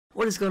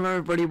What is going on,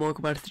 everybody?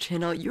 Welcome back to the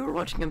channel. You're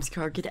watching MC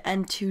Carkid,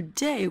 and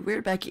today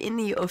we're back in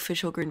the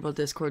official Greenville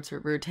Discord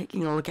server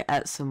taking a look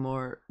at some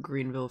more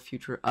Greenville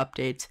future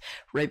updates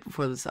right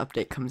before this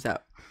update comes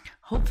out.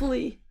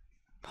 Hopefully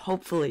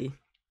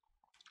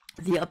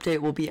the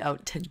update will be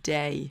out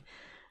today,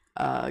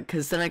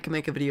 because then I can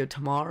make a video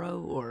tomorrow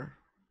or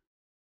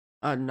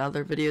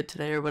another video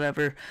today or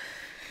whatever.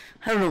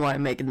 I don't know why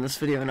I'm making this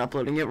video and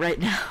uploading it right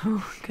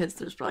now, because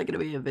there's probably going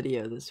to be a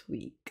video this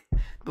week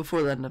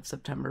before the end of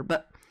September,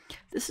 but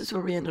this is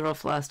where we ended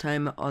off last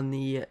time on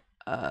the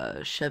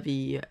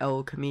Chevy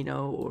El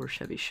Camino or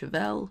Chevy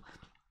Chevelle.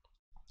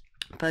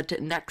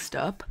 But next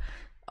up,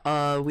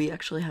 we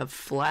actually have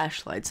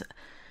flashlights.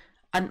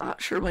 I'm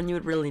not sure when you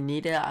would really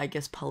need it. I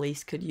guess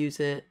police could use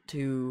it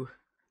to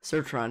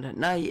search around at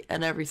night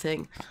and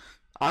everything.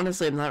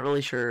 Honestly, I'm not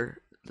really sure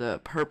the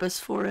purpose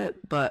for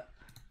it, but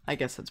I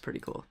guess that's pretty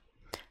cool.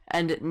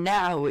 And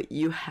now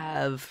you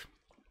have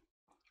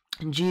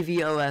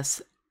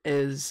GVoS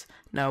is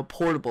now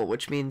portable,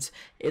 which means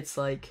it's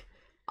like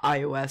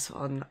iOS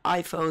on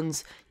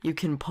iPhones. You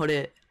can put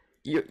it,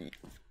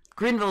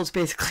 Greenville is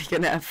basically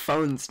gonna have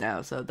phones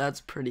now, so that's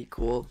pretty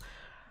cool.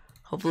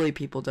 Hopefully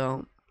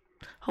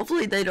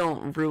they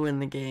don't ruin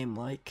the game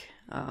like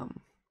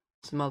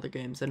some other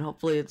games, and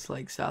hopefully it's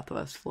like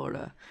Southwest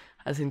Florida.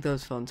 I think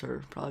those phones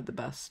are probably the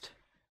best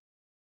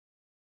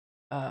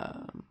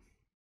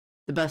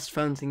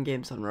phones in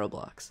games on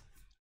Roblox.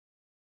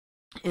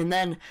 And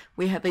then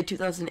we have a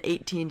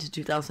 2018 to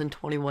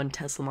 2021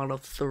 Tesla Model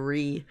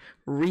 3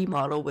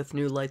 remodel with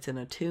new lights and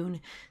a tune.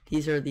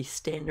 These are the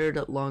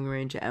standard, long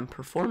range, and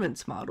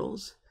performance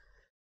models.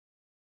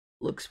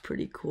 Looks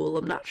pretty cool.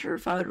 I'm not sure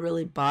if I would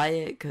really buy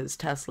it because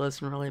Tesla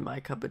isn't really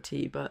my cup of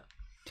tea, but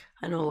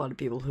I know a lot of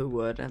people who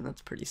would, and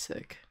that's pretty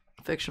sick.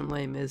 Fiction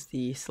Lame is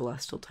the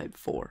Celestial Type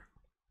 4.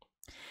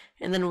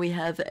 And then we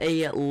have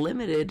a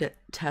limited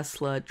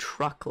Tesla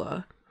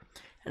Truckla.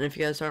 And if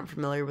you guys aren't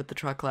familiar with the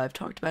Truckla, I've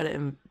talked about it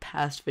in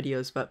past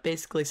videos, but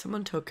basically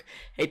someone took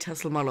a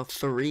Tesla Model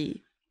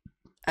 3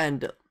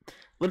 and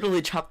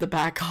literally chopped the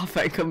back off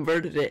and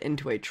converted it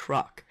into a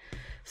truck.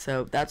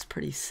 So that's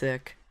pretty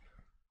sick.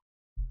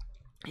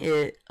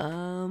 I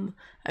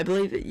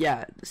believe it,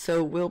 yeah,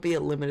 so will be a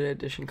limited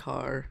edition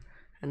car,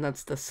 and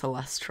that's the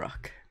Celeste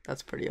truck.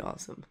 That's pretty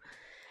awesome.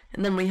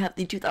 And then we have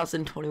the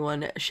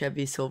 2021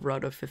 Chevy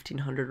Silverado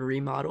 1500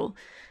 remodel.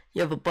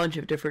 You have a bunch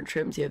of different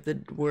trims. You have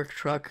the work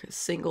truck,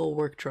 single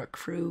work truck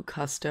crew,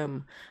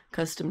 custom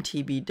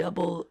TB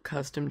double,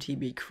 custom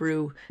TB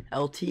crew,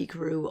 LT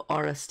crew,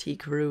 RST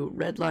crew,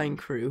 redline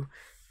crew,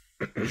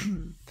 LT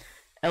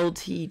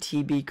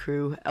TB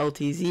crew,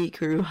 LTZ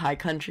crew, high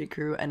country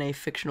crew, and a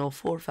fictional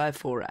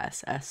 454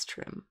 SS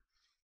trim.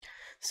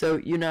 So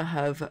you now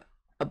have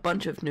a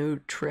bunch of new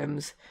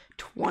trims,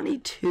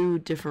 22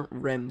 different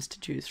rims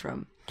to choose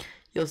from.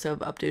 You also have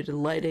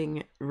updated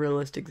lighting,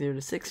 realistic 0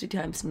 to 60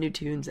 times, new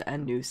tunes,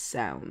 and new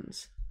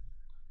sounds.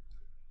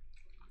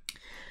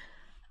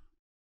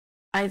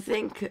 I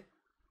think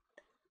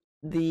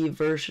the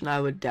version I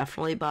would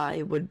definitely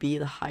buy would be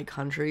the High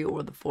Country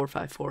or the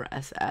 454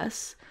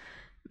 SS.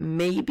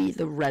 Maybe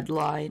the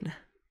Redline,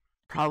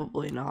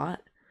 probably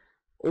not.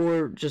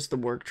 Or just the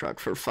work truck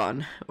for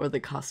fun, or the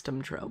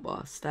custom Trail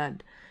Boss.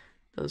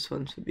 Those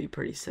ones would be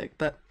pretty sick.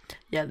 But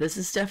yeah, this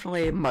is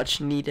definitely a much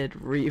needed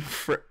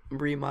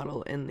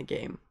remodel in the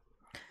game.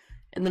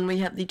 And then we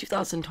have the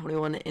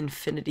 2021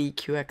 Infiniti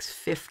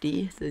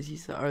QX50.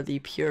 These are the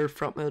pure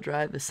front wheel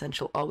drive,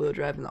 essential all wheel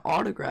drive, and the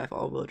autograph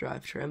all wheel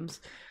drive trims.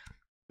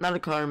 Not a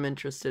car I'm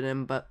interested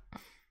in, but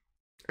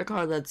a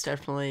car that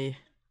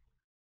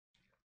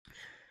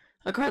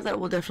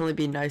will definitely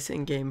be nice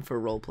in game for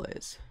role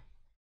plays.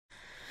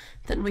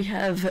 Then we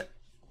have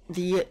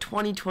the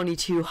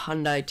 2022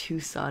 Hyundai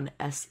Tucson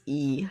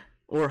SE,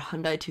 or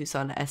Hyundai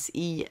Tucson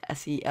SE,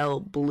 SEL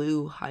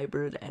Blue,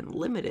 Hybrid, and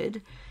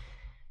Limited.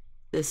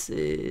 This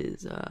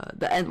is,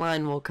 the end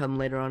line will come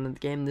later on in the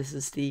game. This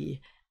is the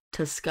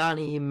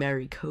Tuscany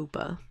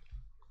Maricopa.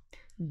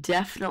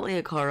 Definitely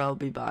a car I'll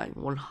be buying,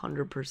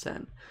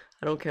 100%.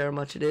 I don't care how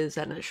much it is,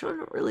 and it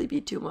shouldn't really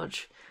be too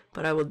much,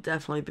 but I will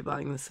definitely be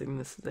buying this thing.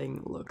 This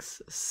thing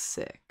looks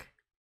sick.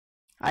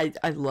 I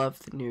love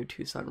the new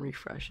Tucson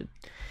refresh.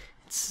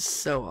 It's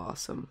so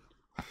awesome.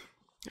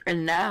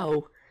 And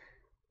now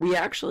we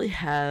actually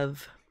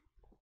have,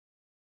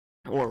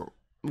 or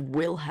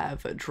will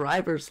have, a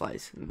driver's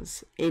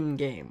license in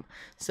game.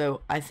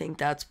 So I think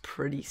that's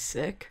pretty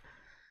sick.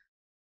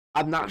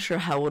 I'm not sure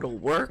how it'll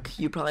work.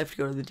 You probably have to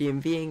go to the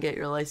DMV and get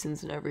your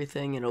license and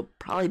everything. It'll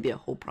probably be a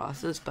whole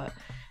process, but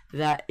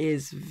that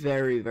is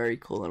very, very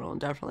cool, and it'll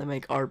definitely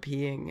make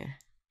RPing,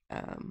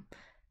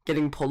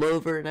 getting pulled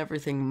over and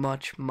everything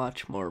much,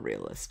 much more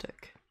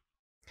realistic.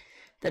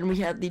 Then we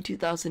have the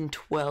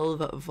 2012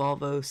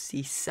 Volvo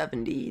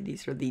C70.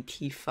 These are the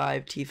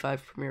T5,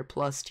 T5 Premier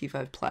Plus,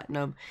 T5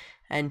 Platinum,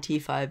 and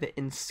T5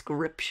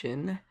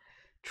 Inscription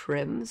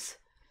trims.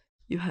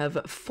 You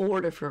have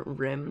 4 different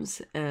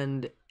rims,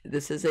 and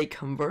this is a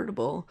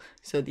convertible,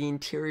 so the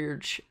interior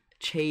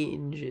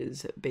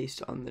changes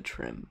based on the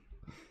trim.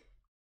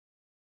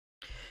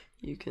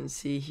 You can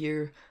see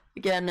here,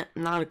 again,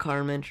 not a car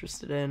I'm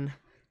interested in,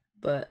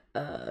 but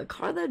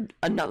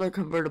another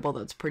convertible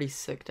that's pretty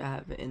sick to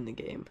have in the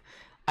game.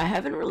 I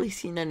haven't really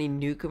seen any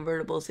new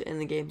convertibles in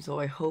the game, so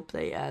I hope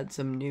they add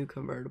some new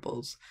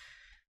convertibles,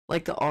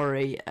 like the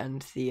R8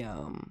 and the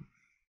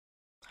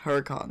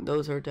Huracan.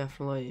 Those are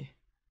definitely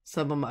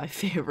some of my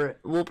favorite,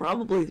 will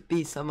probably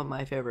be some of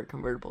my favorite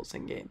convertibles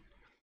in game.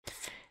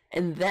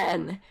 And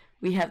then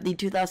we have the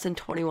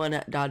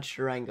 2021 Dodge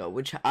Durango,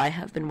 which I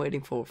have been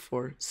waiting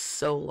for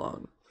so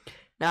long.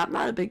 Now, I'm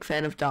not a big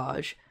fan of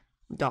Dodge,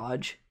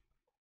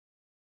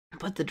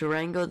 but the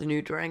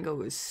new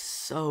Durango is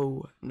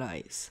so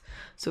nice.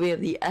 So we have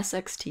the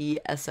SXT,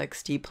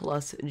 SXT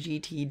Plus,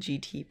 GT,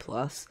 GT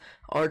Plus,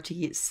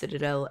 RT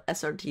Citadel,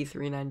 SRT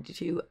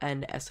 392,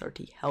 and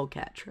SRT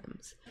Hellcat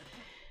trims.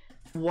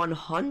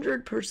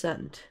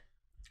 100%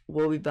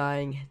 will be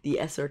buying the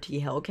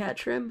SRT Hellcat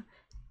trim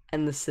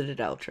and the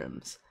Citadel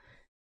trims.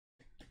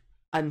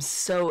 I'm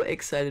so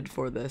excited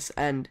for this,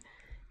 and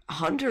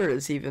Hunter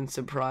is even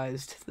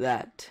surprised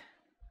that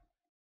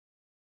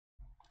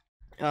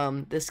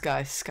this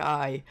guy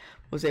Sky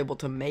was able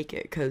to make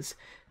it, because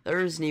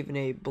there isn't even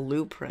a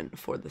blueprint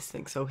for this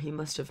thing, so he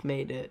must have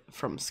made it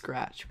from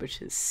scratch,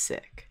 which is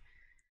sick.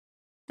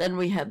 Then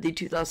we have the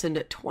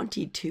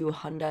 2022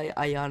 Hyundai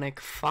Ioniq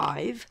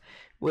 5,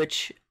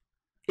 which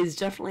is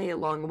definitely a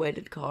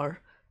long-awaited car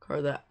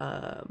that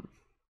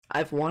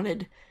I've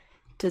wanted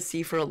to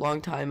see for a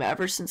long time.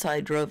 Ever since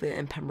I drove it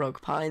in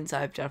Pembroke Pines,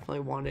 I've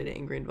definitely wanted it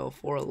in Greenville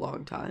for a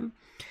long time.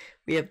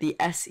 We have the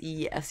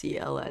SE,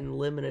 SEL, and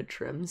Limited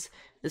trims.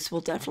 This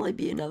will definitely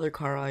be another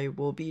car I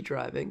will be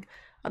driving.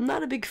 I'm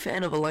not a big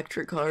fan of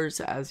electric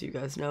cars, as you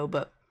guys know,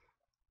 but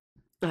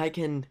I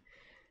can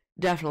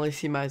definitely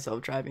see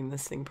myself driving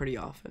this thing pretty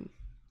often.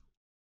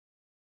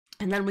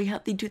 And then we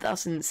have the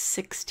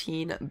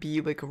 2016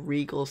 Buick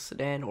Regal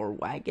sedan or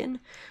wagon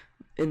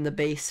in the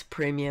base,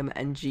 premium,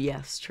 and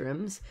GS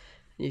trims.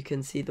 You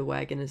can see the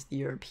wagon is the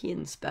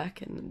European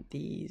spec, and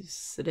these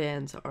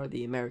sedans are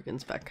the American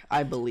spec,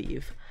 I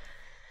believe.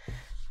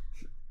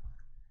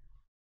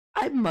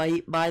 I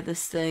might buy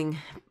this thing,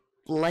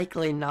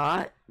 likely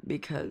not,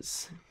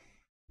 because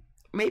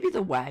maybe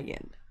the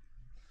wagon.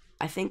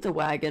 I think the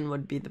wagon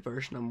would be the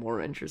version I'm more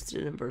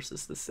interested in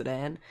versus the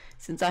sedan,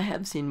 since I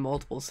have seen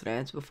multiple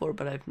sedans before,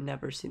 but I've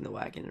never seen the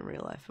wagon in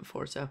real life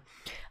before, so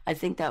I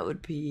think that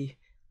would be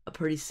a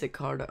pretty sick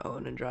car to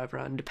own and drive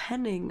around,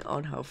 depending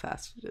on how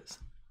fast it is.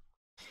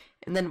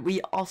 And then we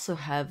also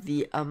have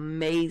the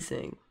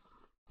amazing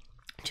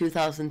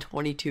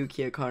 2022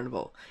 Kia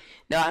Carnival.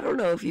 Now, I don't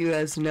know if you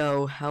guys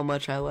know how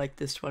much I like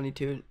this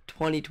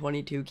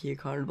 2022 Kia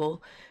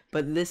Carnival,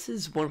 but this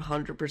is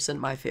 100%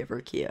 my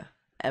favorite Kia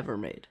ever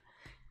made.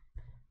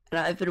 And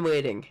I've been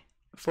waiting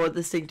for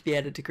this thing to be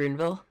added to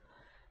Greenville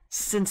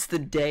since the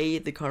day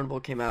the Carnival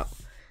came out.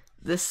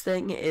 This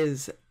thing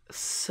is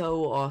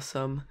so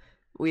awesome.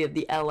 We have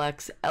the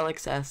LX,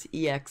 LXS,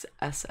 EX,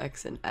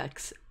 SX, and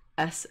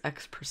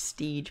SX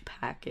Prestige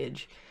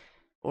package,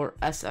 or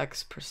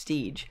SX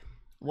Prestige.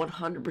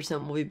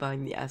 100% will be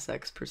buying the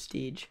SX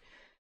Prestige.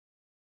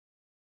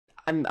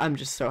 I'm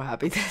just so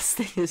happy this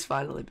thing is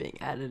finally being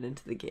added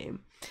into the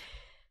game.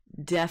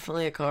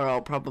 Definitely a car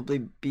I'll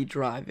probably be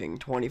driving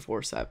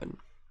 24/7.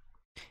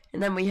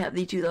 And then we have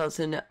the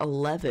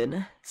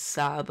 2011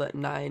 Saab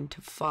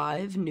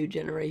 9-5 new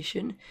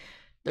generation.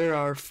 There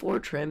are 4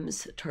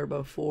 trims: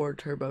 Turbo 4,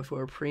 Turbo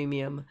 4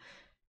 Premium,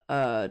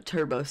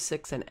 Turbo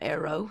 6, and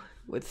Aero,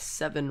 with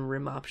 7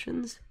 rim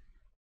options.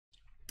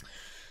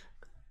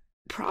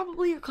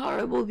 Probably a car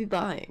I will be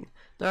buying.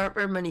 There aren't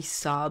very many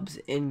Saabs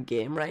in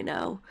game right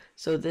now,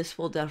 so this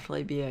will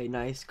definitely be a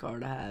nice car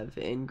to have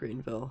in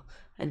Greenville,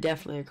 and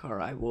definitely a car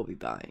I will be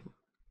buying.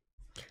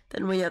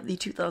 Then we have the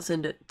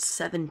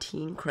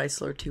 2017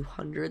 Chrysler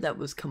 200 that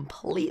was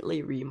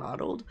completely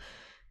remodeled.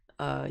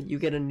 You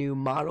get a new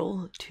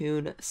model,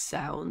 tune,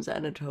 sounds,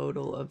 and a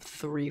total of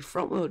 3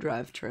 front-wheel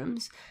drive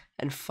trims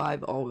and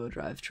 5 all-wheel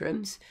drive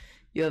trims.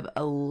 You have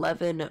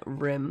 11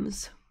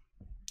 rims,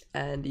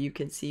 and you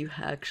can see you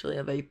actually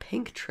have a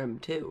pink trim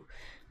too.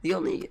 The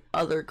only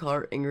other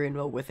car in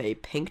Greenville with a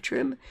pink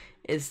trim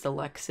is the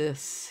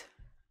Lexus,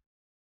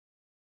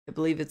 I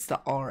believe it's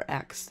the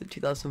RX, the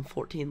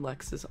 2014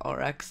 Lexus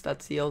RX.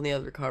 That's the only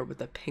other car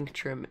with a pink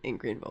trim in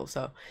Greenville.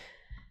 So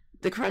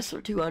the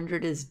Chrysler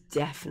 200 is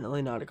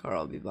definitely not a car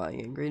I'll be buying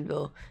in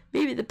Greenville.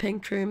 Maybe the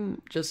pink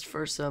trim just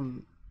for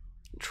some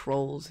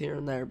trolls here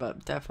and there,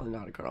 but definitely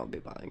not a car I'll be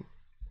buying.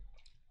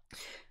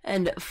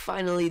 And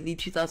finally, the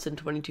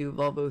 2022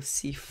 Volvo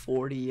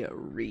C40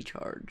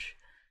 Recharge.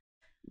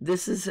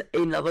 This is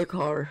another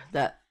car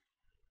that,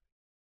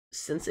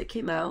 since it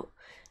came out,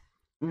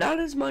 not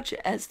as much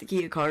as the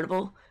Kia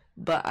Carnival,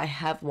 but I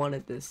have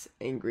wanted this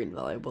in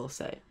Greenville, I will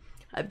say.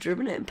 I've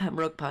driven it in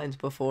Pembroke Pines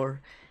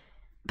before.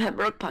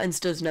 Pembroke Pines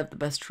doesn't have the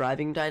best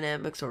driving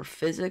dynamics or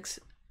physics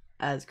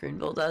as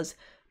Greenville does,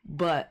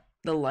 but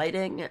the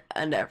lighting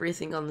and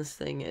everything on this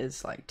thing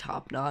is like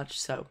top notch,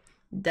 so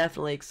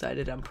definitely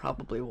excited. I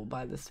probably will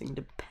buy this thing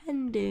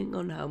depending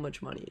on how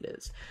much money it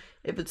is.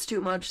 If it's too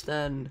much,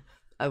 then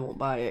I won't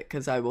buy it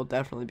because I will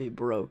definitely be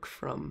broke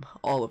from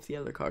all of the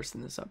other cars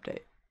in this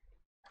update.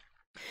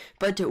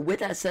 But with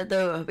that said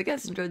though, I hope you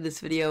guys enjoyed this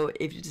video.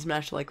 If you just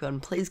smash the like button,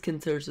 please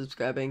consider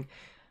subscribing.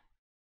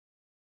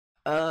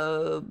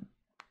 Go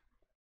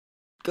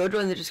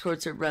join the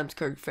Discord server,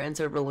 Ramskirk fan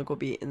server, link will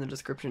be in the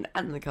description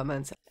and in the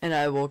comments. And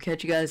I will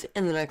catch you guys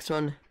in the next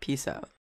one. Peace out.